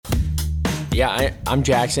Yeah, I'm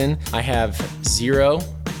Jackson. I have zero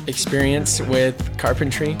experience with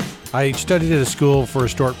carpentry. I studied at a school for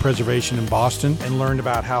historic preservation in Boston and learned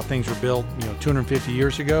about how things were built, 250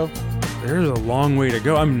 years ago. There's a long way to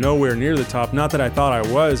go. I'm nowhere near the top. Not that I thought I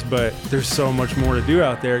was, but there's so much more to do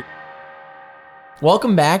out there.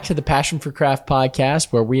 Welcome back to the Passion for Craft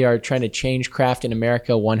podcast, where we are trying to change craft in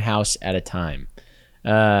America one house at a time.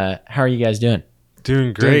 How are you guys doing?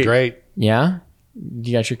 Doing great. Doing great. Yeah?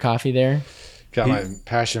 You got your coffee there? Got my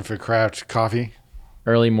Passion for Craft coffee.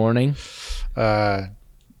 Early morning?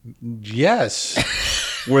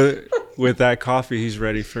 Yes. With that coffee, he's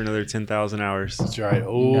ready for another 10,000 hours. That's right.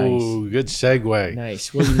 Oh, Nice. Good segue.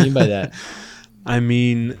 Nice. What do you mean by that? I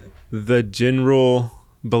mean, the general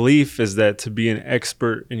belief is that to be an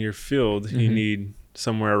expert in your field, you need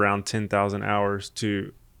somewhere around 10,000 hours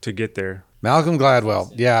to get there. Malcolm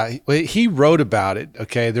Gladwell. Yeah, he wrote about it.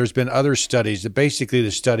 Okay, there's been other studies. Basically, the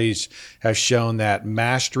studies have shown that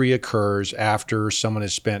mastery occurs after someone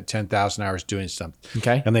has spent 10,000 hours doing something.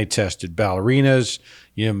 Okay. And they tested ballerinas,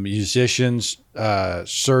 musicians,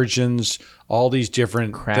 surgeons, all these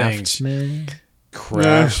different things.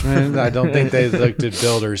 Craftsmen. I don't think they looked at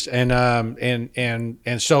builders. And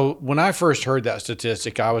so when I first heard that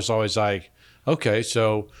statistic, I was always like, okay,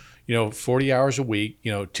 so 40 hours a week,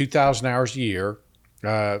 2,000 hours a year,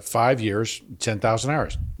 5 years, 10,000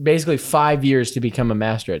 hours. Basically 5 years to become a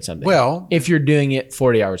master at something. Well, if you're doing it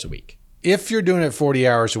 40 hours a week. If you're doing it 40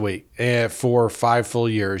 hours a week for 5 full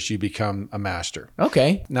years, you become a master.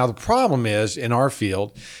 Okay. Now, the problem is in our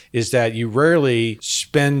field is that you rarely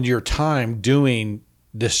spend your time doing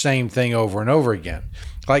the same thing over and over again.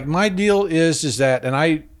 Like my deal is that,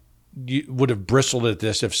 and you would have bristled at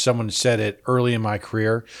this if someone said it early in my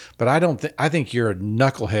career, but I think you're a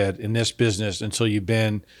knucklehead in this business until you've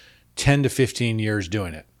been 10 to 15 years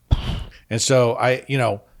doing it. And so how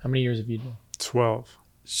many years have you done? 12.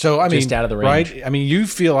 So, just out of the range. Right? I mean, you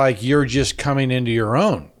feel like you're just coming into your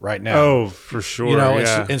own right now. Oh, for sure.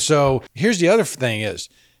 Yeah. And so here's the other thing is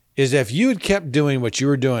if you had kept doing what you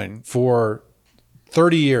were doing for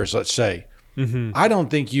 30 years, let's say, I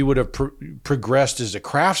don't think you would have progressed as a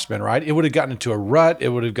craftsman, right? It would have gotten into a rut. It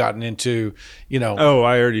would have gotten into, Oh,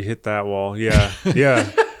 I already hit that wall. Yeah.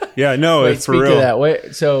 Yeah. Yeah. No, Wait, it's for speak real. to that.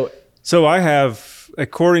 Wait, So I have,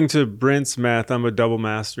 according to Brent's math, I'm a double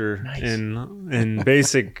master in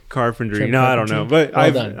basic carpentry. No, I don't know, but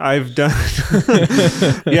I've done.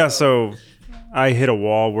 Yeah. So I hit a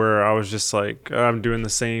wall where I was just like, I'm doing the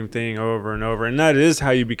same thing over and over, and that is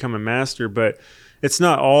how you become a master. But it's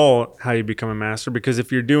not all how you become a master, because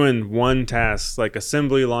if you're doing one task, like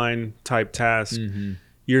assembly line type task,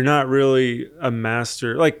 you're not really a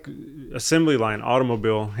master. Like assembly line,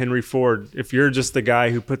 automobile, Henry Ford, if you're just the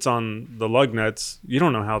guy who puts on the lug nuts, you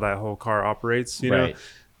don't know how that whole car operates. You know,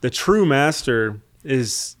 the true master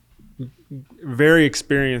is very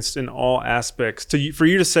experienced in all aspects. For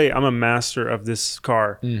you to say, I'm a master of this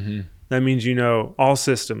car, that means you know all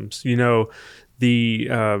systems. You know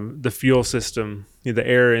the fuel system, the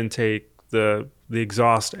air intake, the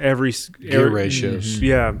exhaust, every gear ratios.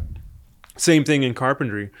 Yeah. Same thing in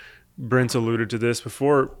carpentry. Brent's alluded to this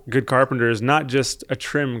before. Good carpenter is not just a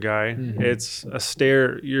trim guy. It's a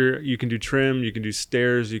stair. You can do trim, you can do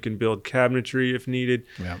stairs, you can build cabinetry if needed.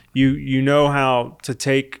 Yeah. You know how to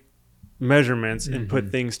take measurements and put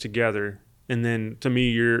things together. And then to me,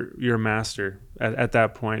 you're a master at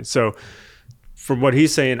that point. So from what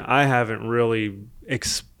he's saying, I haven't really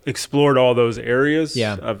explored all those areas.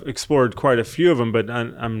 Yeah. I've explored quite a few of them, but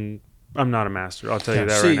I'm not a master. I'll tell you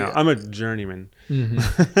that right now. I'm a journeyman.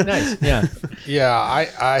 Nice. Yeah. Yeah.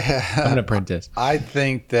 I'm going to print this. I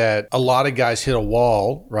think that a lot of guys hit a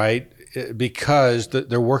wall, right? Because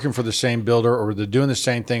they're working for the same builder or they're doing the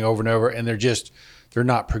same thing over and over, and they're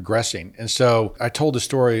not progressing. And so I told the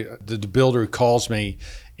story, the builder calls me,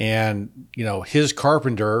 and his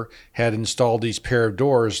carpenter had installed these pair of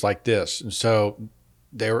doors like this. And so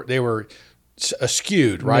they were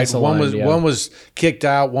askewed, right? One was kicked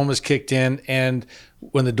out, one was kicked in, and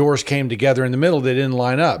when the doors came together in the middle, they didn't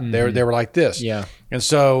line up. They were like this. Yeah. And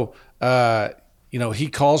so he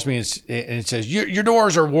calls me and says, your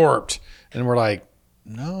doors are warped. And we're like,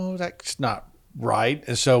 no, that's not right.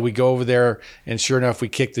 And so we go over there, and sure enough, we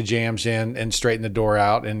kick the jambs in and straighten the door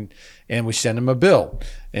out, and we send him a bill.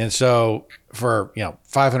 And so for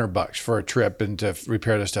 $500 for a trip and to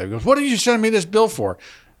repair this stuff, he goes, what are you sending me this bill for?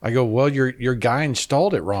 I go, well, your guy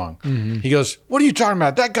installed it wrong. He goes, what are you talking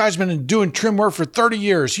about? That guy's been doing trim work for 30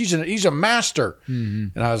 years. He's a master.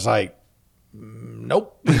 And I was like,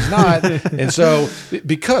 Nope, he's not. And so,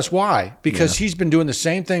 because why? Because he's been doing the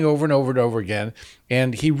same thing over and over and over again,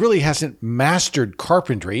 and he really hasn't mastered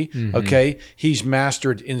carpentry. Okay, he's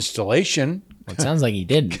mastered installation. Well, it sounds like he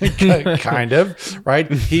did. Kind of, right?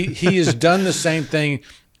 He has done the same thing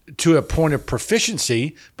to a point of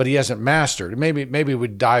proficiency, but he hasn't mastered. Maybe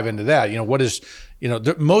we'd dive into that. What is,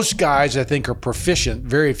 most guys I think are proficient.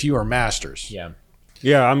 Very few are masters. Yeah.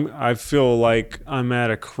 Yeah, I feel like I'm at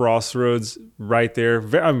a crossroads right there.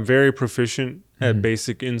 I'm very proficient at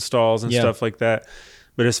basic installs and stuff like that.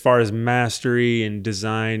 But as far as mastery and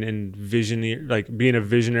design and vision, like being a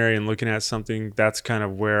visionary and looking at something, that's kind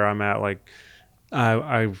of where I'm at. Like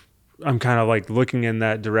I'm kind of like looking in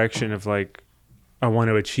that direction of like, I want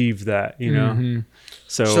to achieve that,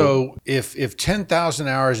 So if 10,000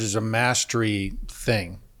 hours is a mastery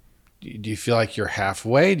thing, do you feel like you're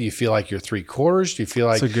halfway? Do you feel like you're 3/4? Do you feel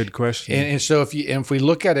like that's a good question? And so if we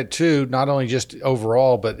look at it too, not only just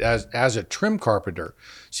overall, but as a trim carpenter.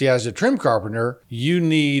 See, as a trim carpenter, you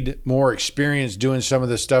need more experience doing some of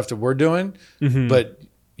the stuff that we're doing, but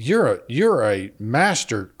you're a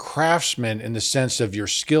master craftsman in the sense of your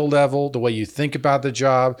skill level, the way you think about the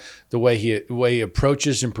job, the way he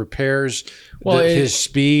approaches and prepares, his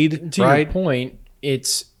speed. To your point,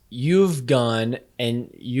 you've gone and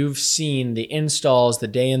you've seen the installs, the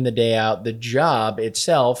day in, the day out, the job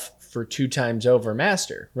itself for 2 times over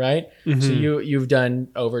master, right? So you've done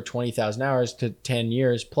over 20,000 hours to 10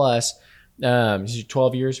 years plus.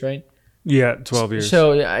 12 years, right? Yeah, 12 years.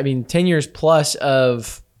 So, 10 years plus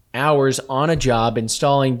of hours on a job,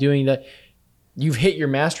 installing, doing that, you've hit your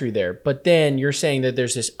mastery there. But then you're saying that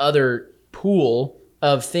there's this other pool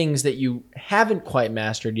of things that you haven't quite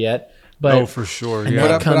mastered yet. But for sure. And Yeah.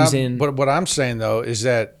 that comes in. But what I'm saying though is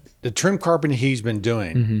that the trim carpentry he's been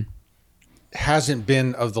doing hasn't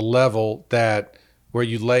been of the level that where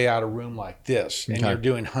you lay out a room like this and you're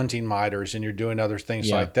doing hunting miters and you're doing other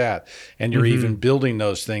things like that. And you're even building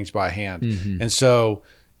those things by hand. And so,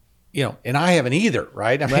 and I haven't either,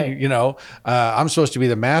 right? I'm supposed to be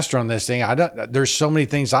the master on this thing. There's so many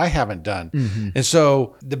things I haven't done. And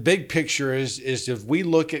so the big picture is if we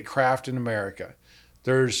look at craft in America,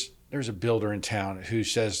 there's a builder in town who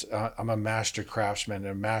says, I'm a master craftsman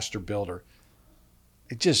and a master builder.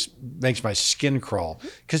 It just makes my skin crawl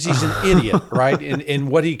because he's an idiot, right? And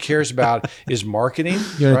what he cares about is marketing.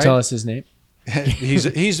 You want to tell us his name?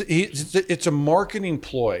 It's a marketing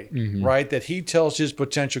ploy, right? That he tells his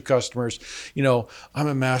potential customers, I'm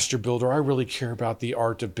a master builder. I really care about the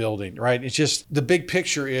art of building, right? It's just the big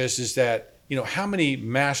picture is that, how many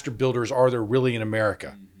master builders are there really in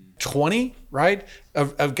America? 20, right?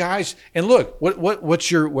 Of guys. And look,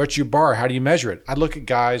 what's your bar? How do you measure it? I look at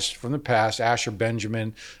guys from the past, Asher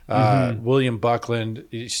Benjamin, William Buckland,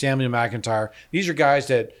 Samuel McIntyre. These are guys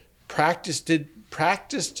that practiced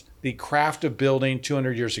the craft of building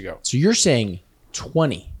 200 years ago. So you're saying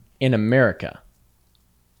 20 in America.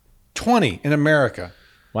 20 in America.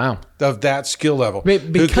 Wow. Of that skill level.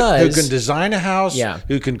 Because who can design a house,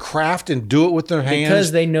 who can craft and do it with their hands.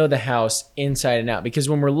 Because they know the house inside and out. Because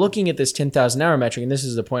when we're looking at this 10,000 hour metric, and this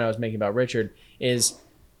is the point I was making about Richard, is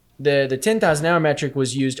the 10,000 hour metric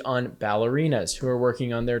was used on ballerinas who are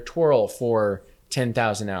working on their twirl for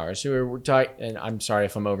 10,000 hours. And I'm sorry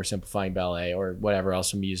if I'm oversimplifying ballet or whatever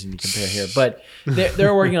else I'm using to compare here, but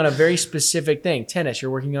they're working on a very specific thing. Tennis,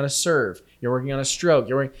 you're working on a serve, you're working on a stroke,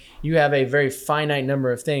 you have a very finite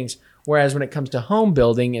number of things. Whereas when it comes to home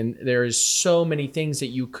building, and there is so many things that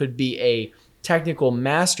you could be a technical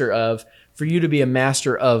master of, for you to be a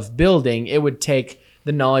master of building, it would take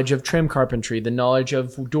the knowledge of trim carpentry, the knowledge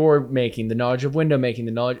of door making, the knowledge of window making,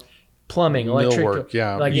 the knowledge plumbing, electric,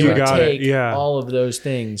 it would take all of those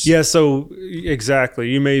things. Yeah, so exactly.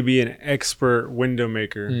 You may be an expert window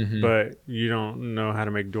maker, but you don't know how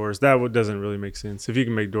to make doors. That doesn't really make sense. If you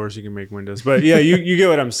can make doors, you can make windows. But yeah, you get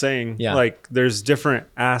what I'm saying. Yeah. Like there's different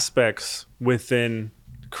aspects within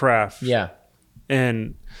craft. Yeah.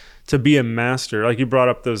 And to be a master, like you brought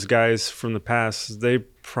up those guys from the past, they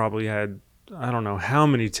probably had, I don't know how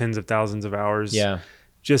many tens of thousands of hours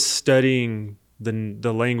just studying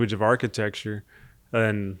the language of architecture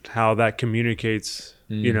and how that communicates,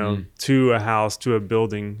 to a house, to a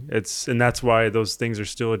building. And that's why those things are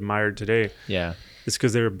still admired today. Yeah. It's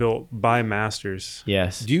because they were built by masters.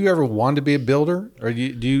 Yes. Do you ever want to be a builder, or do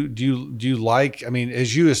you like? I mean,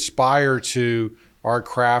 as you aspire to our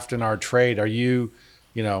craft and our trade, are you,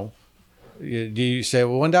 do you say,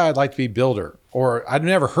 well, one day I'd like to be a builder? Or I've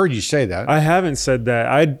never heard you say that. I haven't said that.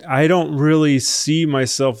 I don't really see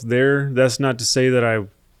myself there. That's not to say that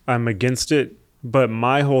I'm against it, but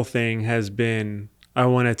my whole thing has been I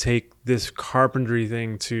want to take this carpentry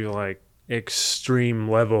thing to like extreme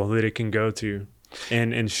level that it can go to,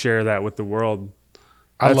 and share that with the world.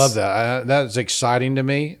 I love that. That's exciting to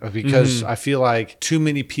me because I feel like too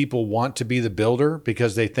many people want to be the builder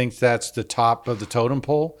because they think that's the top of the totem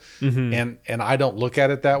pole. And I don't look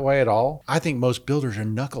at it that way at all. I think most builders are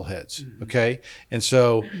knuckleheads. Okay. And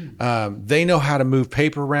so they know how to move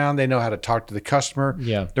paper around. They know how to talk to the customer.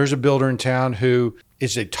 Yeah. There's a builder in town who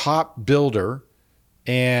is a top builder,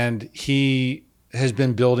 and he has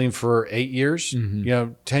been building for 8 years,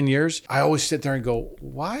 10 years. I always sit there and go,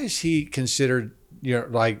 why is he considered,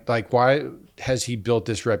 like why has he built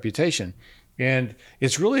this reputation? And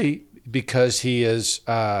it's really because he is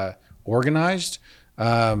organized,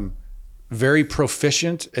 very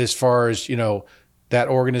proficient as far as, that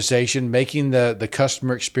organization, making the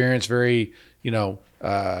customer experience very,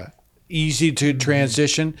 easy to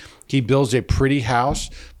transition. He builds a pretty house,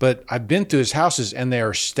 but I've been through his houses and they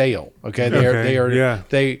are stale.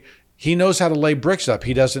 Okay. He knows how to lay bricks up.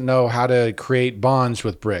 He doesn't know how to create bonds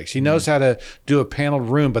with bricks. He knows how to do a paneled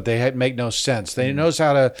room, but they make no sense. He knows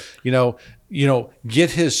how to,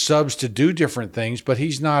 get his subs to do different things, but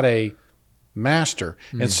he's not a master.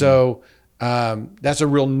 And so that's a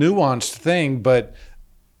real nuanced thing, but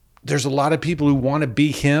there's a lot of people who want to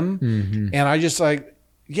be him. And I just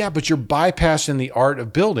yeah, but you're bypassing the art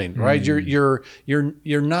of building, right? You're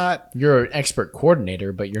not. You're an expert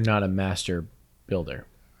coordinator, but you're not a master builder.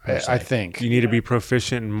 I think you need to be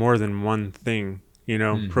proficient in more than one thing,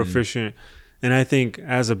 proficient. And I think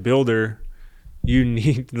as a builder, you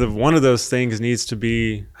need one of those things needs to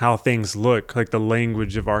be how things look, like the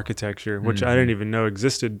language of architecture, which I didn't even know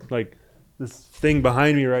existed. Like this thing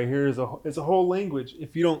behind me right here is a whole language.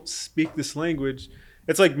 If you don't speak this language,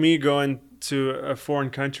 it's like me going to a foreign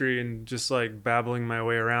country and just like babbling my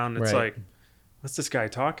way around. It's like, what's this guy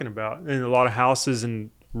talking about? And a lot of houses and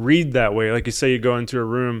read that way. Like you say, you go into a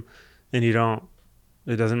room and it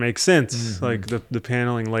doesn't make sense. Like the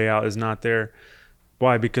paneling layout is not there.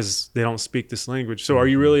 Why? Because they don't speak this language. So are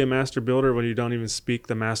you really a master builder when you don't even speak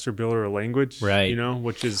the master builder language? Right.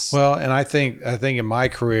 Which is... Well, and I think in my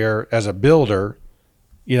career as a builder,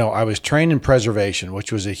 I was trained in preservation,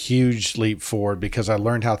 which was a huge leap forward because I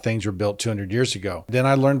learned how things were built 200 years ago. Then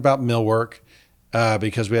I learned about millwork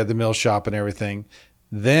because we had the mill shop and everything.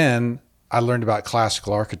 Then I learned about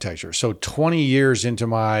classical architecture. So 20 years into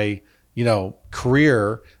my,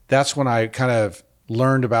 career, that's when I kind of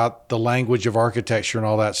learned about the language of architecture and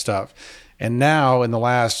all that stuff. And now in the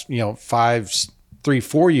last,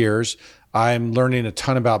 4 years, I'm learning a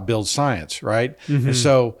ton about build science, right? And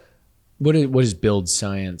so what is build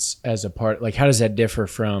science as a part? Like, how does that differ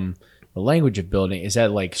from the language of building? Is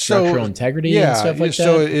that like structural integrity and stuff like that?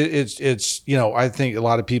 So it's I think a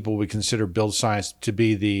lot of people would consider build science to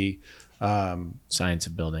be the science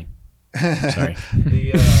of building. Sorry,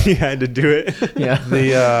 you had to do it.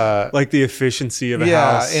 Yeah, like the efficiency of a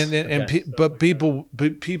house. But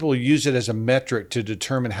people use it as a metric to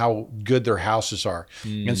determine how good their houses are,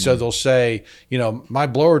 and so they'll say, my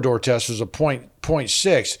blower door test was a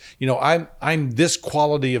 0.6. I'm this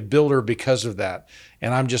quality of builder because of that,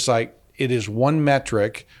 and I'm just like, it is one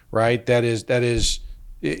metric, right? That is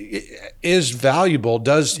valuable,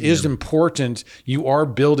 is important. You are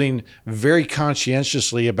building very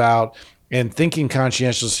conscientiously about and thinking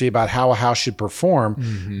conscientiously about how a house should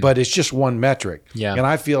perform, but it's just one metric. Yeah. And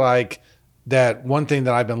I feel like that one thing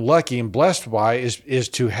that I've been lucky and blessed by is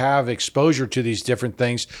to have exposure to these different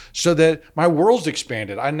things so that my world's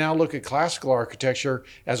expanded. I now look at classical architecture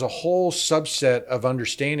as a whole subset of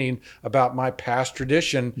understanding about my past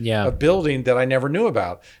tradition of building that I never knew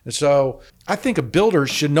about. And so I think a builder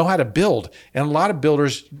should know how to build. And a lot of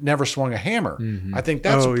builders never swung a hammer. I think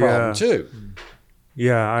that's a problem too.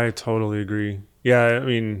 Yeah, I totally agree. Yeah, I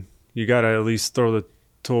mean, you got to at least throw the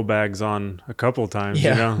tool bags on a couple times,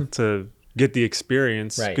 to get the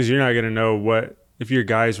experience, because you're not going to know what, if your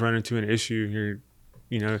guy's running into an issue,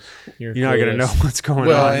 you're not going to know what's going on.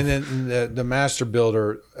 Well, and then the master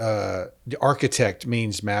builder, the architect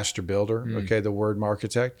means master builder. Okay. The word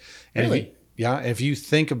architect. And really? If you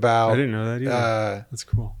think about, I didn't know that either. That's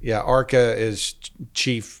cool. Yeah. Arca is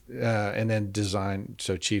chief, and then design.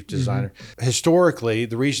 So chief designer. Historically,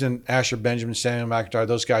 the reason Asher Benjamin, Samuel McIntyre,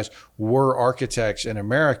 those guys were architects in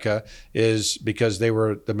America is because they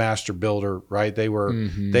were the master builder, right? They were,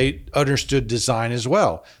 they understood design as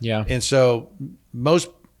well. Yeah. And so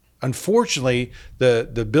unfortunately,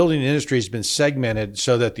 the building industry has been segmented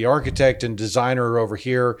so that the architect and designer are over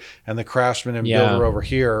here and the craftsman and builder over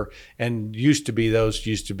here, and used to be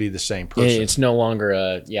the same person. It's no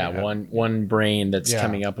longer one brain that's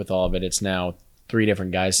coming up with all of it. It's now 3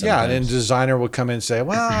 different guys sometimes. Yeah, and then designer will come in and say,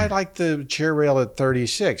 well, I like the chair rail at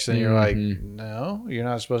 36. And you're like, no, you're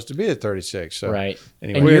not supposed to be at 36. So, right.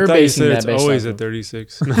 Anyway. And you're basing that it's based always off at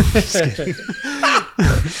 36. No, I'm just kidding.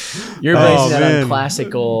 You're basing that on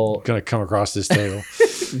classical. Going to come across this table.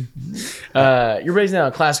 You're basing that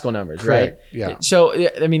on classical numbers, Correct. right? Yeah. So,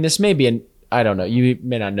 I mean, this may be I don't know. You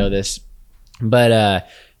may not know this, but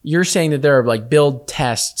you're saying that there are like build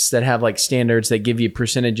tests that have like standards that give you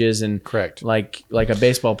percentages and correct. Like a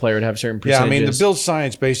baseball player would have certain percentages. Yeah, I mean, the build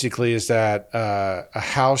science basically is that a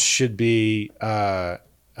house should be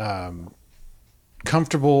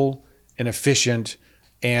comfortable and efficient,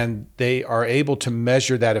 and they are able to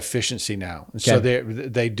measure that efficiency now. And so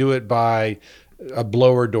they do it by a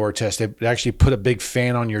blower door test. They actually put a big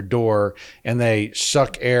fan on your door and they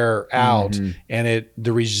suck air out, and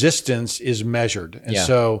the resistance is measured. And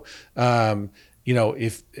so,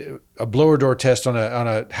 if a blower door test on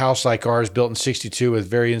a house like ours built in 62 with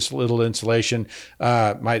very little insulation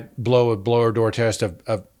might blow a blower door test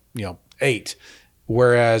of 8,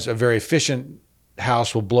 whereas a very efficient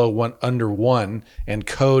house will blow one under 1, and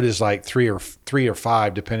code is like 3 or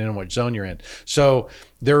 5 depending on what zone you're in. So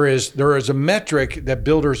there is a metric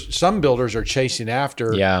that some builders are chasing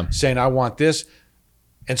after, saying I want this,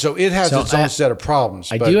 and so it has its own set of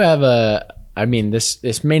problems. I do have I mean,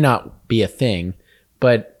 this may not be a thing,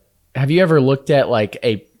 but have you ever looked at like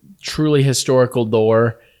a truly historical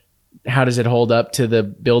door? How does it hold up to the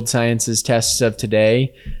build sciences tests of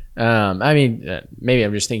today? I mean, maybe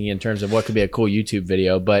I'm just thinking in terms of what could be a cool YouTube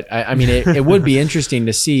video, but I mean, it would be interesting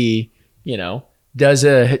to see, does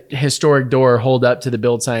a historic door hold up to the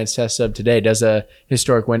build science tests of today? Does a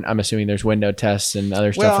historic I'm assuming there's window tests and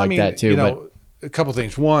other stuff that too. But a couple of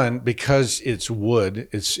things. One, because it's wood,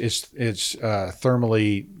 it's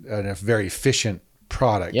thermally a very efficient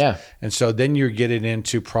product. Yeah. And so then you're getting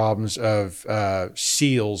into problems of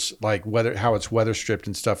seals, like how it's weather stripped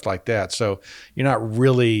and stuff like that. So you're not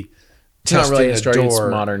really testing a door. It's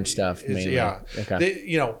modern stuff. Mainly. Yeah.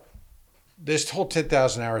 Okay. This whole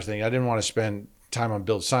 10,000 hours thing, I didn't want to spend time on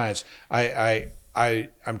build science.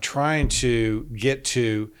 I'm trying to get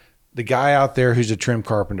to the guy out there who's a trim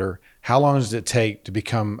carpenter. How long does it take to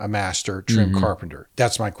become a master trim carpenter?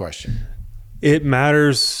 That's my question. It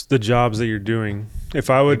matters the jobs that you're doing. If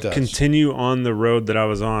I would continue on the road that I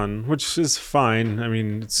was on, which is fine. I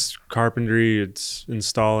mean, it's carpentry, it's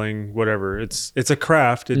installing, whatever. It's a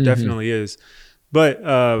craft. It definitely is. But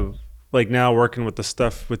like now working with the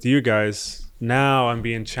stuff with you guys, now I'm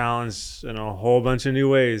being challenged in a whole bunch of new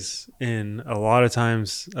ways. And a lot of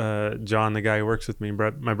times, John, the guy who works with me,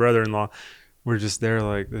 my brother-in-law, we're just there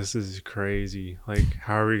like, this is crazy. Like,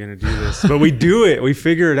 how are we going to do this? But we do it. We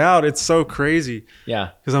figure it out. It's so crazy.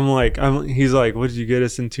 Yeah. Because he's like, what did you get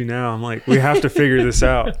us into now? I'm like, we have to figure this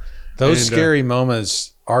out. Those scary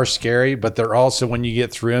moments are scary, but they're also, when you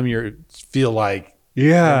get through them, you feel like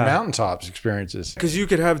mountaintops experiences. Because you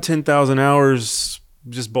could have 10,000 hours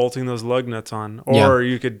just bolting those lug nuts on, or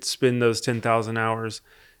you could spend those 10,000 hours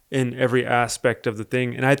in every aspect of the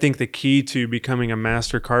thing. And I think the key to becoming a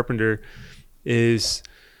master carpenter is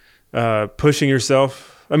pushing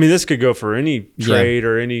yourself. I mean, this could go for any trade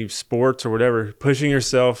or any sports or whatever. Pushing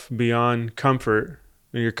yourself beyond comfort.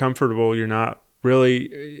 When you're comfortable, you're not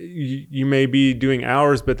really, you may be doing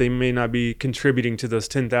hours, but they may not be contributing to those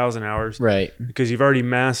 10,000 hours. Right. Because you've already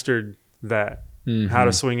mastered that, how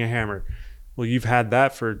to swing a hammer. Well, you've had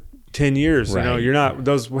that for 10 years. Right. You're not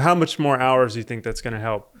how much more hours do you think that's going to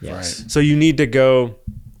help? Yes. Right. So you need to go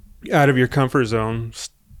out of your comfort zone,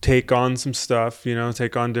 take on some stuff,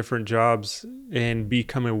 take on different jobs and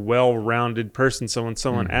become a well-rounded person. So when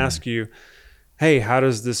someone asks you, hey,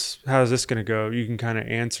 how's this going to go? You can kind of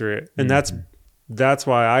answer it. And that's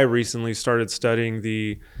why I recently started studying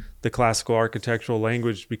the classical architectural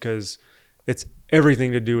language, because it's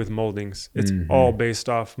everything to do with moldings. It's all based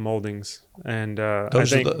off moldings. And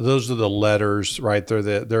those are the letters, right? They're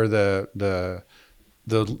the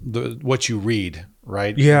what you read,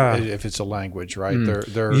 right? Yeah. If it's a language, right?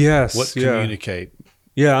 They're what communicate.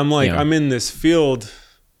 Yeah, I'm in this field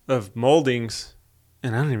of moldings,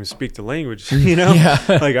 and I don't even speak the language.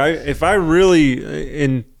 Like if I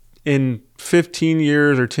really in 15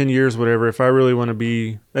 years or 10 years, whatever, if I really want to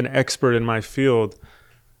be an expert in my field,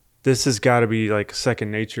 this has got to be like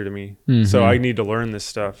second nature to me. So I need to learn this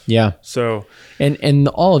stuff. Yeah. So and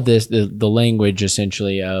all of this, the language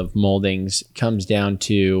essentially of moldings comes down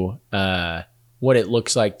to what it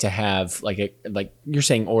looks like to have like you're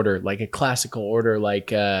saying order, like a classical order,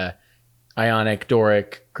 like Ionic,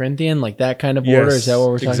 Doric, Corinthian, like that kind of order. Is that what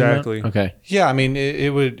we're talking about? Okay. Yeah, I mean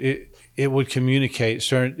it would communicate.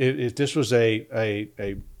 So if this was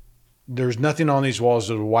a there's nothing on these walls.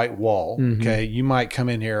 There's a white wall. Mm-hmm. Okay. You might come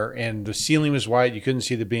in here and the ceiling was white. You couldn't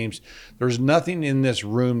see the beams. There's nothing in this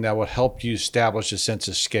room that would help you establish a sense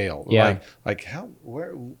of scale. Yeah. Like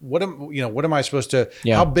what am I supposed to,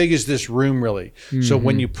 Yeah. how big is this room really? Mm-hmm. So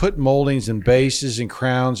when you put moldings and bases and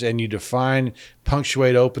crowns and you define,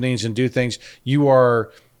 punctuate openings and do things, you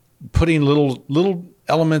are putting little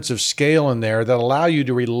elements of scale in there that allow you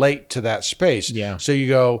to relate to that space. Yeah. So you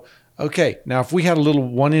go, okay, now if we had a little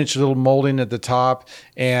 1 inch little molding at the top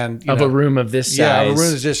and a room of this size, a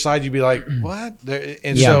room of this size, you'd be like, what?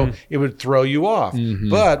 And Yeah. so it would throw you off. Mm-hmm.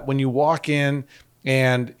 But when you walk in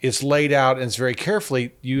and it's laid out and it's very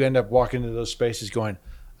carefully, you end up walking into those spaces going,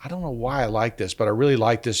 I don't know why I like this, but I really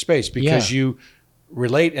like this space because you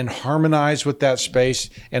relate and harmonize with that space,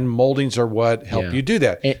 and moldings are what help you do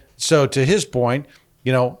that. So to his point,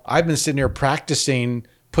 I've been sitting here practicing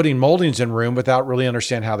putting moldings in room without really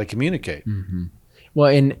understanding how they communicate. Mm-hmm.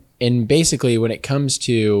 Well, and basically when it comes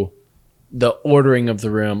to the ordering of the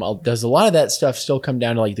room, does a lot of that stuff still come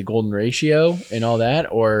down to like the golden ratio and all that,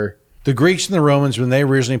 or? The Greeks and the Romans, when they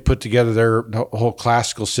originally put together their whole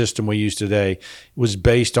classical system we use today, was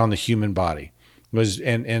based on the human body.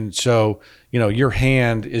 So your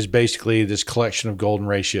hand is basically this collection of golden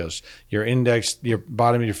ratios. Your index, your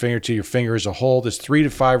bottom of your finger to your finger as a whole, this 3 to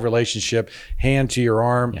 5 relationship, hand to your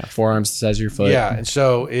arm. Yeah, forearms the size of your foot. Yeah, and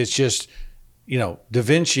so it's just, Da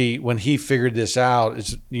Vinci, when he figured this out,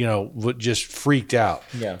 just freaked out.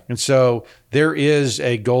 Yeah. And so there is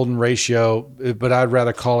a golden ratio, but I'd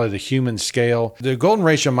rather call it a human scale. The golden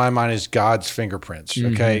ratio in my mind is God's fingerprints.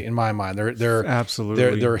 Okay, in my mind, they're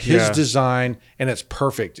absolutely they're His design, and it's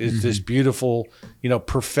perfect. It's this beautiful,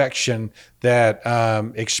 perfection that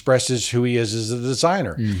expresses who He is as a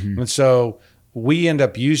designer. And so we end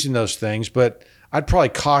up using those things, but I'd probably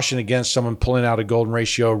caution against someone pulling out a golden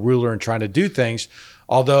ratio ruler and trying to do things,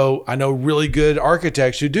 although I know really good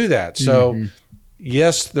architects who do that. So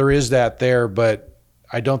yes, there is that there, but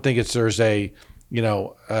I don't think there's a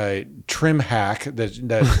trim hack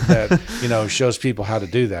that shows people how to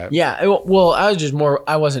do that. Yeah. Well,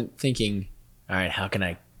 I wasn't thinking, all right, how can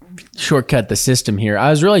I shortcut the system here? I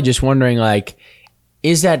was really just wondering, like,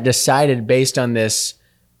 is that decided based on this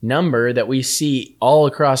number that we see all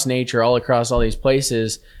across nature, all across all these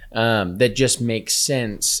places, that just makes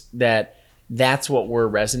sense, that's what we're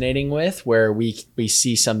resonating with, where we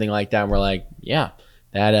see something like that and we're like, yeah,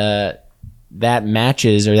 that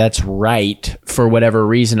matches, or that's right for whatever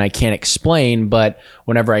reason I can't explain, but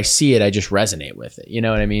whenever I see it, I just resonate with it. You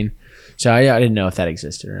know what I mean? So I didn't know if that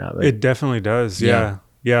existed or not. But it definitely does. Yeah.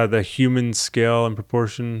 The human scale and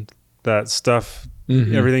proportion, that stuff,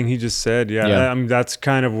 everything he just said. I mean, that's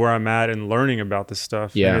kind of where I'm at in learning about this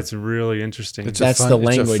stuff. And it's really interesting. That's the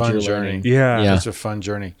language you're learning. Yeah. It's a fun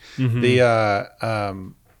journey. So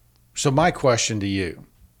my question to you,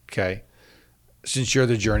 okay, since you're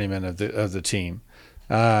the journeyman of the team,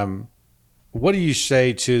 what do you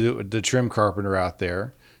say to the trim carpenter out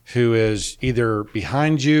there who is either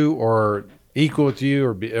behind you or equal with you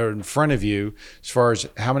or in front of you as far as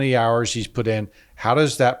how many hours he's put in? How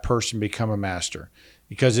does that person become a master?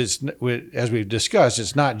 Because it's, as we've discussed,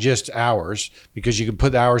 it's not just hours, because you can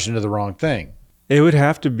put hours into the wrong thing. It would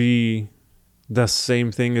have to be the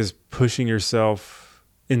same thing as pushing yourself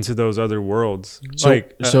into those other worlds,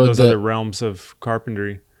 those other realms of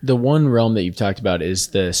carpentry. The one realm that you've talked about is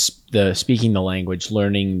the speaking the language,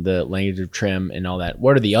 learning the language of trim and all that.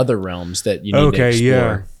 What are the other realms that you need to explore?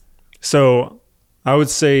 Yeah. So I would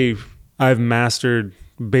say I've mastered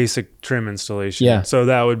basic trim installation. Yeah. So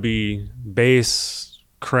that would be base,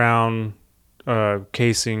 crown,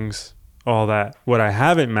 casings, all that. What I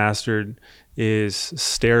haven't mastered is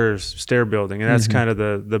stair building, and that's kind of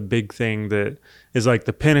the big thing that is like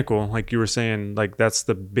the pinnacle, like you were saying. Like that's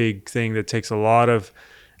the big thing that takes a lot of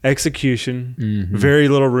execution, very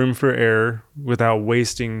little room for error without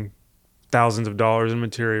wasting thousands of dollars in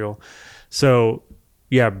material. So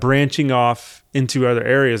yeah, branching off into other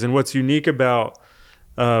areas. And what's unique about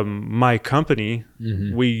my company,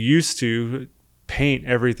 we used to paint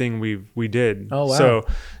everything we did. Oh, wow. So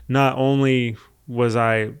not only was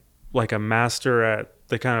I like a master at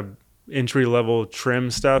the kind of entry level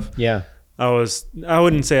trim stuff. Yeah. I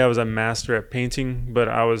wouldn't say I was a master at painting, but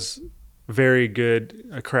I was very good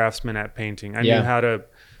a craftsman at painting. I knew how to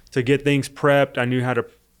get things prepped. I knew how to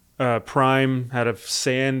prime, how to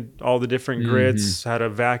sand all the different grits, how to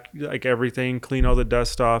like everything, clean all the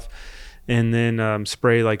dust off, and then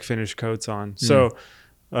spray like finish coats on. So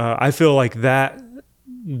I feel like that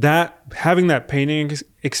having that painting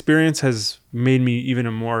experience has made me even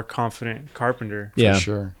a more confident carpenter. For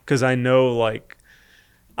sure. Because I know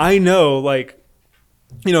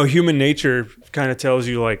human nature kind of tells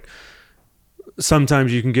you like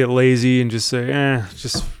sometimes you can get lazy and just say,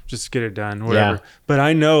 just get it done, whatever. Yeah. But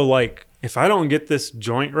I know like if I don't get this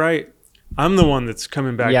joint right, I'm the one that's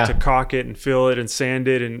coming back to caulk it and fill it and sand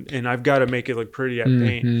it, and I've got to make it look pretty at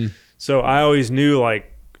paint. So I always knew like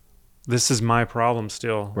this is my problem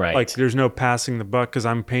still. Right. Like there's no passing the buck because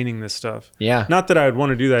I'm painting this stuff. Yeah. Not that I would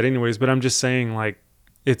want to do that anyways, but I'm just saying like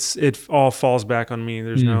it all falls back on me.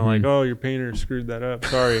 There's no like, oh, your painter screwed that up.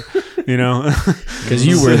 Sorry, because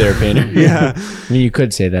you were their painter. Yeah. I mean, you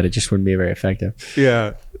could say that. It just wouldn't be very effective.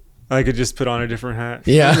 Yeah. I could just put on a different hat.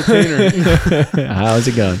 Yeah. The painter. How's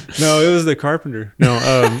it going? No, it was the carpenter. No. All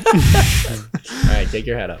right, take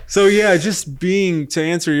your hat off. So yeah, just to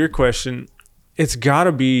answer your question, it's got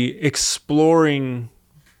to be exploring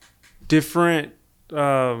different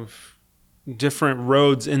roads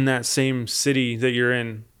in that same city that you're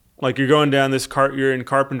in. Like you're going down you're in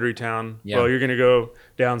Carpentry Town. Yeah. Well, you're going to go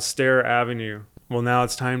down Stair Avenue. Well, now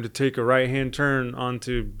it's time to take a right-hand turn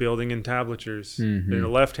onto building entablatures, and a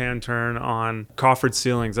left-hand turn on coffered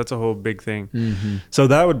ceilings. That's a whole big thing. So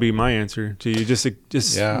that would be my answer to you, just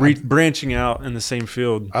branching out in the same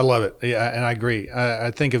field. I love it. Yeah, and I agree.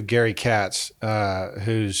 I think of Gary Katz,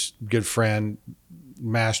 who's a good friend,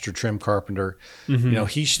 master trim carpenter.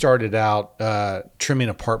 He started out trimming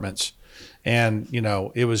apartments, and,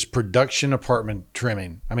 it was production apartment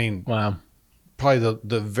trimming. I mean, wow. Probably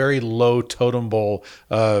the very low totem pole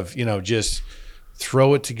of just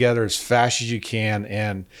throw it together as fast as you can,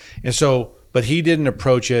 and so, but he didn't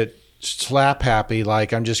approach it slap happy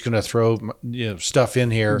like I'm just going to throw stuff in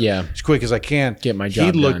here as quick as I can, get my job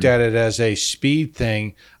done. He looked at it as a speed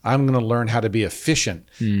thing. I'm going to learn how to be efficient,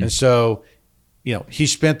 and so he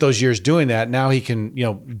spent those years doing that. Now he can,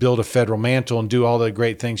 build a federal mantle and do all the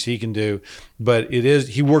great things he can do. But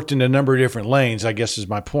he worked in a number of different lanes, I guess is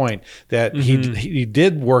my point, that he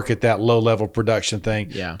did work at that low level production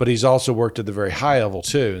thing, but he's also worked at the very high level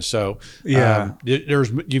too. So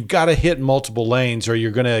you've got to hit multiple lanes or you're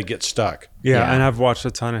going to get stuck. Yeah. And I've watched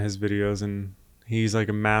a ton of his videos, and he's like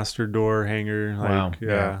a master door hanger. Like, wow.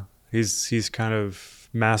 Yeah. He's kind of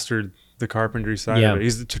mastered the carpentry side of it.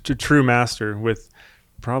 He's a true master with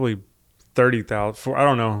probably 30,000. I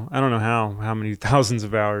don't know how many thousands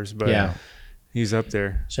of hours, but he's up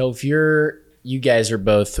there. So if you guys are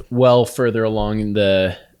both well further along in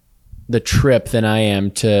the trip than I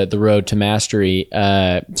am to the road to mastery.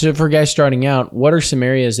 So for guys starting out, what are some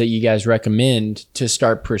areas that you guys recommend to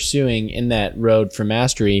start pursuing in that road for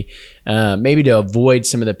mastery? Maybe to avoid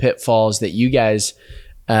some of the pitfalls that you guys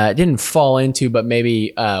didn't fall into, but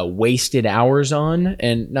maybe wasted hours on.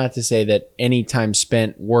 And not to say that any time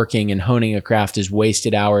spent working and honing a craft is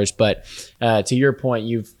wasted hours, but to your point,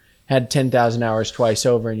 you've had 10,000 hours twice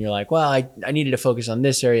over, and you're like, well, I needed to focus on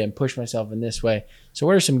this area and push myself in this way. So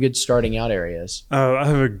what are some good starting out areas? I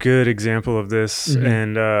have a good example of this,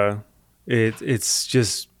 and it's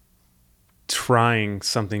just trying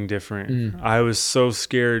something different. I was so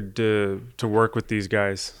scared to work with these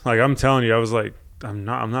guys. Like I'm telling you, I was like, I'm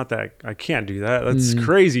not that, I can't do that. That's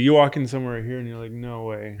crazy. You walk in somewhere here and you're like, no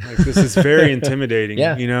way. Like this is very intimidating,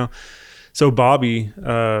 So Bobby,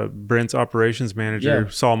 Brent's operations manager,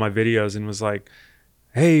 saw my videos and was like,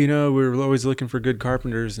 hey, we're always looking for good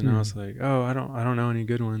carpenters. And I was like, oh, I don't know any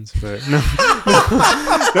good ones, but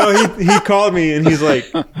no, he called me and he's like,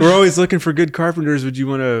 we're always looking for good carpenters. Would you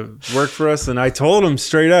want to work for us? And I told him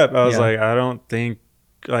straight up, I was like, I don't think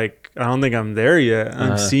I'm there yet.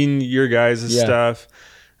 I've seen your guys' stuff.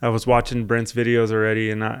 I was watching Brent's videos already,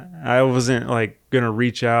 and I wasn't like going to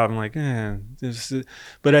reach out. I'm like,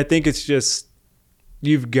 but I think it's just,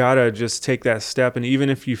 you've got to just take that step. And even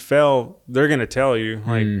if you fail, they're going to tell you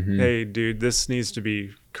like, hey dude, this needs to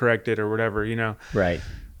be corrected or whatever, Right.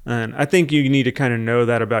 And I think you need to kind of know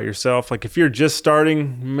that about yourself. Like if you're just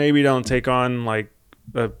starting, maybe don't take on like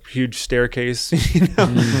a huge staircase,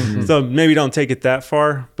 so maybe don't take it that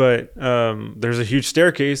far, but there's a huge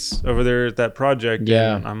staircase over there at that project,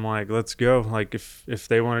 and I'm like, let's go. Like if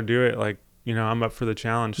they want to do it, like I'm up for the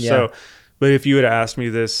challenge. So but if you had asked me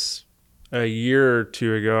this a year or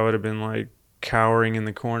two ago, I would have been like cowering in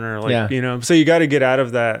the corner, like so you got to get out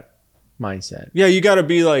of that mindset. You got to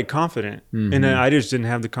be like confident, and I just didn't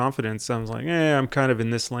have the confidence. I was like, I'm kind of in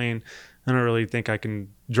this lane, I don't really think I can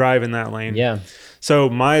drive in that lane. So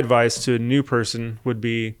my advice to a new person would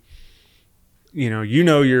be,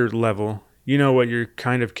 your level, what you're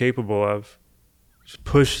kind of capable of. Just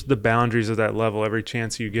push the boundaries of that level every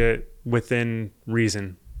chance you get within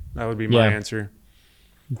reason. That would be my answer.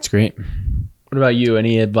 That's great. What about you?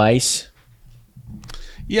 Any advice?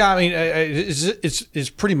 Yeah, I mean, it's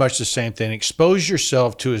pretty much the same thing. Expose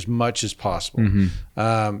yourself to as much as possible.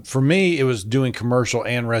 For me, it was doing commercial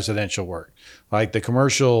and residential work. Like the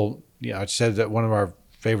commercial, I said that one of our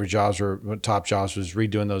favorite jobs or top jobs was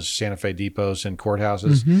redoing those Santa Fe depots and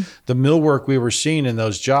courthouses. The mill work we were seeing in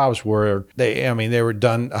those jobs were they were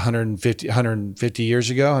done 150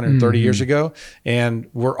 years ago, 130 years ago, and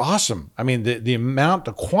were awesome. I mean,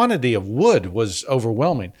 the quantity of wood was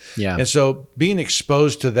overwhelming. Yeah. And so being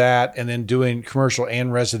exposed to that and then doing commercial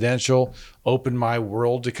and residential opened my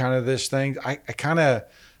world to kind of this thing.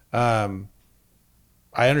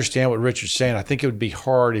 I understand what Richard's saying. I think it would be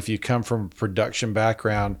hard if you come from a production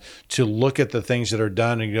background to look at the things that are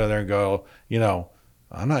done and go there and go,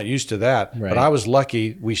 I'm not used to that. Right. But I was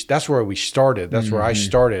lucky. That's where we started. That's where I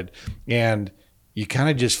started. And you kind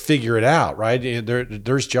of just figure it out, right?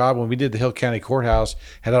 There's job when we did the Hill County Courthouse,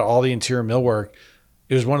 had all the interior millwork.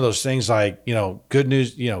 It was one of those things like, good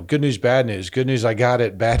news, good news, bad news. Good news, I got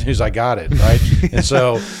it. Bad news, I got it. Right. And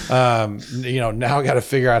so, now I got to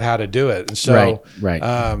figure out how to do it. And so,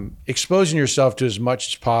 exposing yourself to as much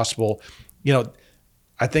as possible,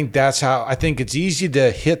 I think I think it's easy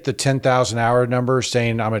to hit the 10,000 hour number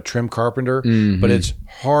saying I'm a trim carpenter, but it's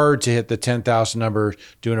hard to hit the 10,000 number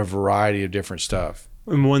doing a variety of different stuff.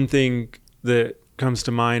 And one thing that comes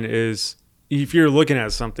to mind is if you're looking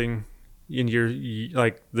at something, and you're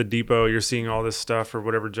like the depot, you're seeing all this stuff or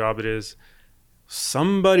whatever job it is,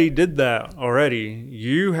 somebody did that already.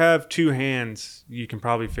 You have two hands, you can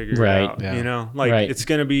probably figure it out. Yeah. It's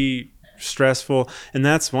going to be stressful. And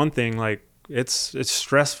that's one thing, like it's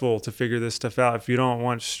stressful to figure this stuff out. If you don't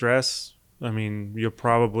want stress, you'll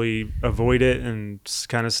probably avoid it and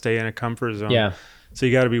kind of stay in a comfort zone. Yeah. So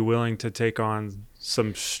you got to be willing to take on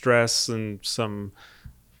some stress and some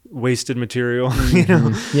wasted material,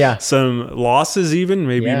 some losses, even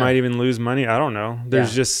maybe you might even lose money. I don't know.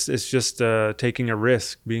 It's just taking a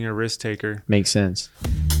risk, being a risk taker. Makes sense.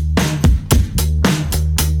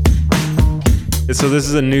 So this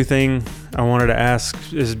is a new thing I wanted to ask,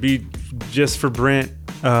 is be just for Brent,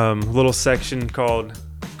 a little section called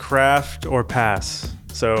craft or pass.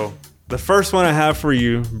 So the first one I have for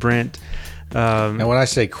you, Brent. And when I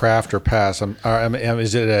say craft or pass,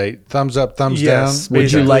 is it a thumbs up, thumbs down?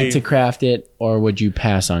 Would you like to craft it, or would you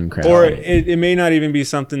pass on craft? Or it may not even be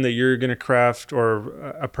something that you're going to craft or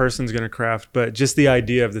a person's going to craft, but just the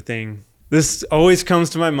idea of the thing. This always comes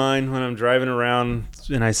to my mind when I'm driving around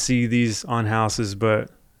and I see these on houses,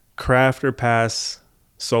 but craft or pass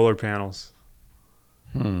solar panels.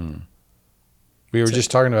 We were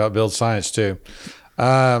just talking about build science too.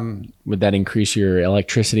 Would that increase your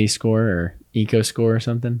electricity score or eco score or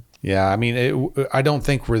something? Yeah, I don't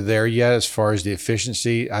think we're there yet as far as the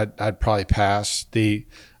efficiency. I'd probably pass.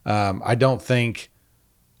 I don't think,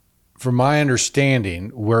 from my understanding,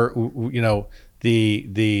 where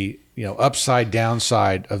the upside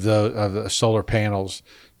downside of the solar panels,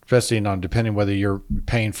 especially depending whether you're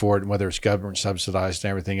paying for it and whether it's government subsidized and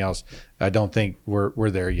everything else, I don't think we're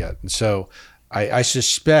there yet. And so I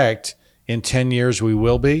suspect in 10 years we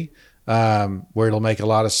will be, where it'll make a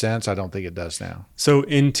lot of sense. I don't think it does now. So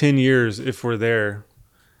in 10 years, if we're there,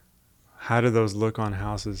 how do those look on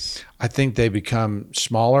houses? I think they become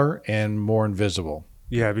smaller and more invisible.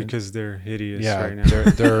 Yeah, because they're hideous right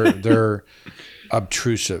now. They're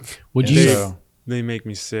obtrusive. They make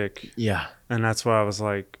me sick. Yeah. And that's why I was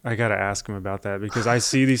like, I got to ask him about that, because I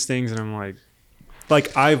see these things and I'm like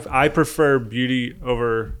I prefer beauty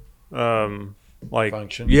over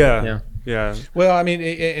function. Yeah. Well,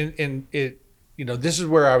 this is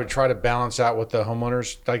where I would try to balance out with the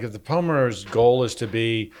homeowners. Like if the homeowner's goal is to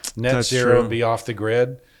be net zero and be off the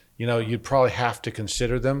grid, you'd probably have to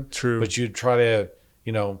consider them. True. But you'd try to,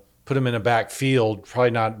 put them in a back field,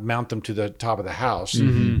 probably not mount them to the top of the house.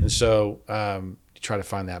 And so you try to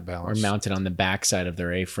find that balance. Or mount it on the back side of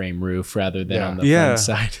their A-frame roof rather than on the front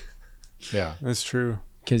side. Yeah. That's true.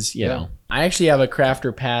 Because, I actually have a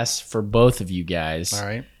crafter pass for both of you guys. All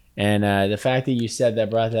right. And the fact that you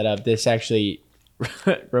brought that up, this actually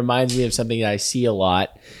reminds me of something that I see a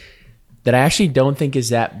lot that I actually don't think is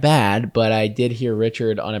that bad, but I did hear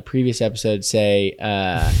Richard on a previous episode say,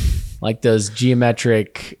 like those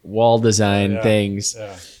geometric wall design things.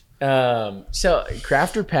 Yeah. So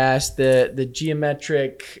crafter pass, the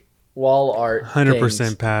geometric wall art 100%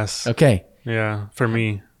 things. pass. Okay. Yeah, for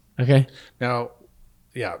me. Okay. Now,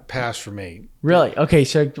 pass for me. Really? Okay,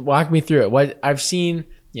 so walk me through it. What I've seen,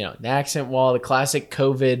 the accent wall, the classic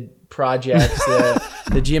COVID projects,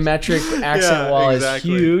 the geometric accent wall is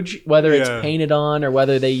huge, whether it's painted on or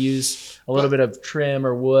whether they use a little bit of trim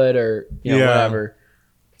or wood or whatever.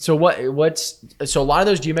 So so a lot of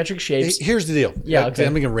those geometric shapes. Here's the deal. Yeah, okay.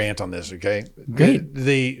 I'm going to rant on this. Okay. Great.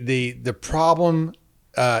 The problem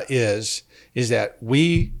is that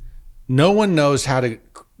no one knows how to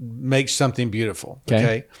make something beautiful.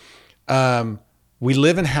 Okay. We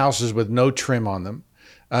live in houses with no trim on them.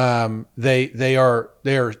 They are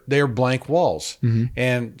blank walls,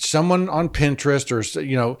 and someone on Pinterest or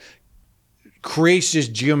creates this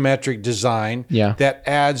geometric design that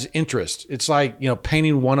adds interest. It's like,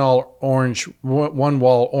 painting one wall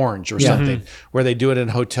orange or something, where they do it in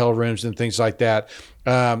hotel rooms and things like that.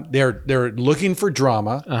 They're looking for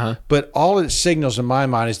drama, but all it signals in my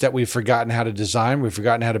mind is that we've forgotten how to design. We've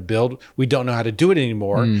forgotten how to build. We don't know how to do it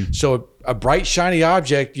anymore. So a bright, shiny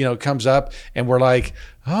object, comes up and we're like,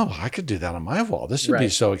 oh, I could do that on my wall. This would be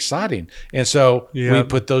so exciting. And so we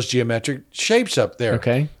put those geometric shapes up there.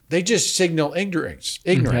 Okay. They just signal ignorance,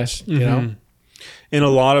 you know? And a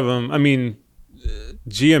lot of them,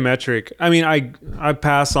 geometric, I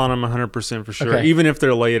pass on them 100% for sure, even if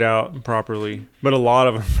they're laid out properly. But a lot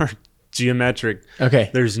of them are geometric. Okay.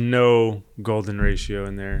 There's no golden ratio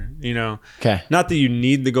in there, Okay. Not that you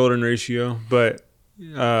need the golden ratio, but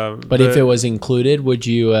if it was included, would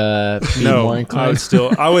you be more inclined?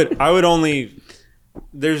 I would only,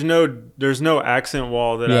 there's no accent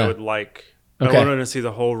wall that I would like. Okay. I want to see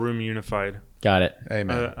the whole room unified. Got it.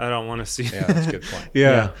 Amen. I don't want to see. Yeah, that's a good point.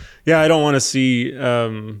 Yeah. I don't want to see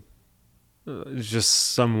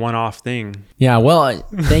just some one-off thing. Yeah. Well,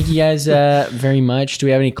 thank you guys very much. Do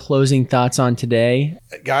we have any closing thoughts on today?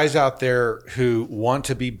 Guys out there who want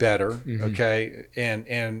to be better, okay,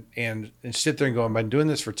 and sit there and go, I've been doing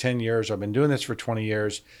this for 10 years. I've been doing this for 20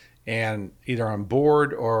 years. And either I'm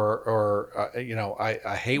bored or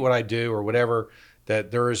I hate what I do or whatever,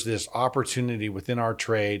 that there is this opportunity within our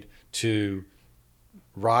trade to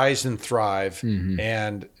rise and thrive.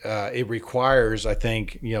 And it requires, I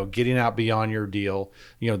think, getting out beyond your deal.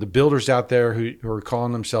 The builders out there who are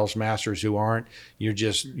calling themselves masters who aren't, you're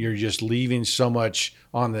just leaving so much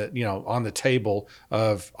on the table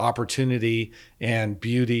of opportunity and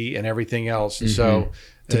beauty and everything else. And so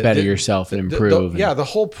to better yourself and improve. The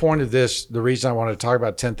whole point of this, the reason I want to talk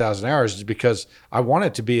about 10,000 hours is because I want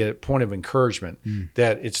it to be a point of encouragement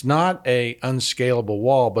that it's not a unscalable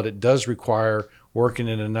wall, but it does require working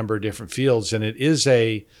in a number of different fields. And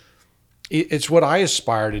it's what I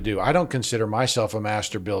aspire to do. I don't consider myself a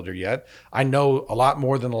master builder yet. I know a lot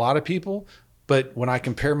more than a lot of people, but when I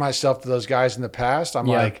compare myself to those guys in the past, I'm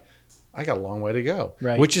like, I got a long way to go,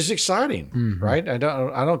 which is exciting, right? I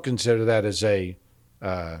don't consider that as a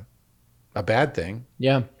bad thing.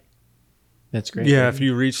 Yeah. That's great. Yeah. If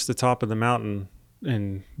you reach the top of the mountain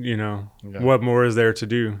and what more is there to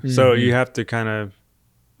do? So you have to kind of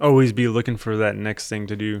always be looking for that next thing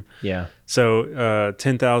to do. Yeah. So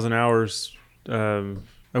 10,000 hours, I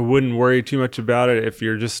wouldn't worry too much about it if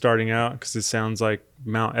you're just starting out, because it sounds like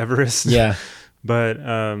Mount Everest. Yeah. But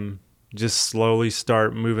just slowly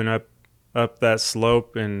start moving up that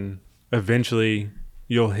slope, and eventually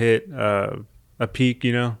you'll hit a peak,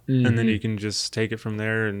 and then you can just take it from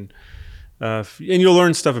there, and you'll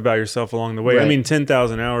learn stuff about yourself along the way. Right.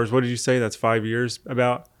 10,000 hours, what did you say? That's 5 years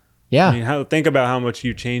about? Yeah. Think about how much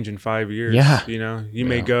you change in 5 years. Yeah. You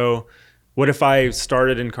may go, what if I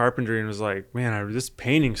started in carpentry and was like, man, this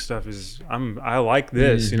painting stuff I like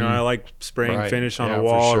this, I like spraying finish on a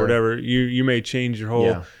wall or whatever. You may change your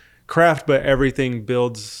whole craft, but everything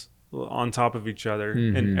builds on top of each other.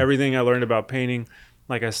 And everything I learned about painting,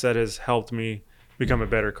 like I said, has helped me become a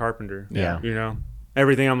better carpenter. Yeah.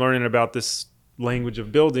 Everything I'm learning about this language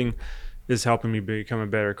of building is helping me become a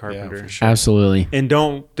better carpenter. Yeah, for sure. Absolutely. And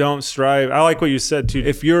don't strive. I like what you said too.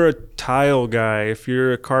 If you're a tile guy, if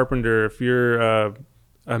you're a carpenter, if you're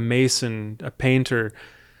a mason, a painter,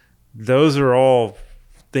 those are all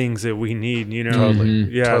things that we need, Totally.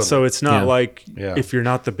 Yeah. Totally. So it's not like if you're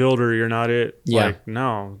not the builder, you're not it. Yeah. Like,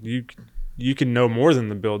 no, you can know more than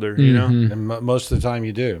the builder, And most of the time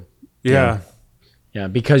you do. Yeah. Yeah,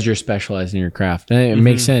 because you're specialized in your craft. And it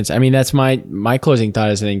makes sense. That's my closing thought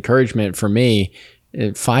as an encouragement for me.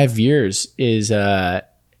 5 years is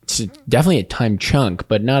it's definitely a time chunk,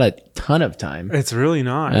 but not a ton of time. It's really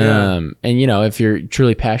not. And if you're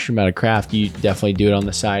truly passionate about a craft, you definitely do it on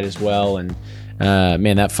the side as well. And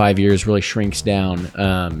that 5 years really shrinks down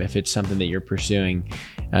if it's something that you're pursuing,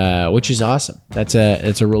 which is awesome. It's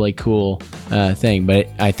a really cool thing. But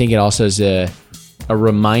I think it also is a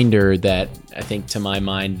reminder that I think, to my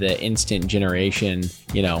mind, the instant generation,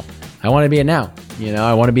 I want to be it now.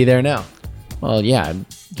 I want to be there now. Well, yeah,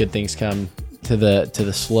 good things come to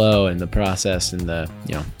the slow and the process and the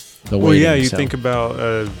waiting. Well, yeah, you think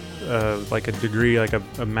about like a degree, like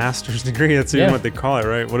a master's degree. That's even what they call it,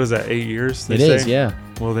 right? What is that? 8 years? It is, yeah.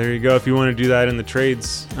 Well, there you go. If you want to do that in the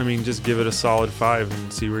trades, I mean, just give it a solid 5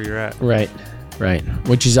 and see where you're at. Right.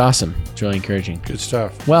 Which is awesome. It's really encouraging. Good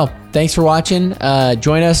stuff. Well, thanks for watching.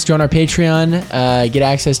 Join our Patreon, get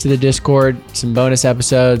access to the Discord, some bonus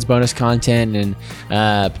episodes, bonus content, and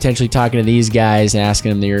potentially talking to these guys and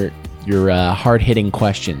asking them your hard-hitting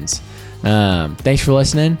questions. Thanks for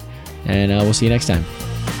listening, and we'll see you next time.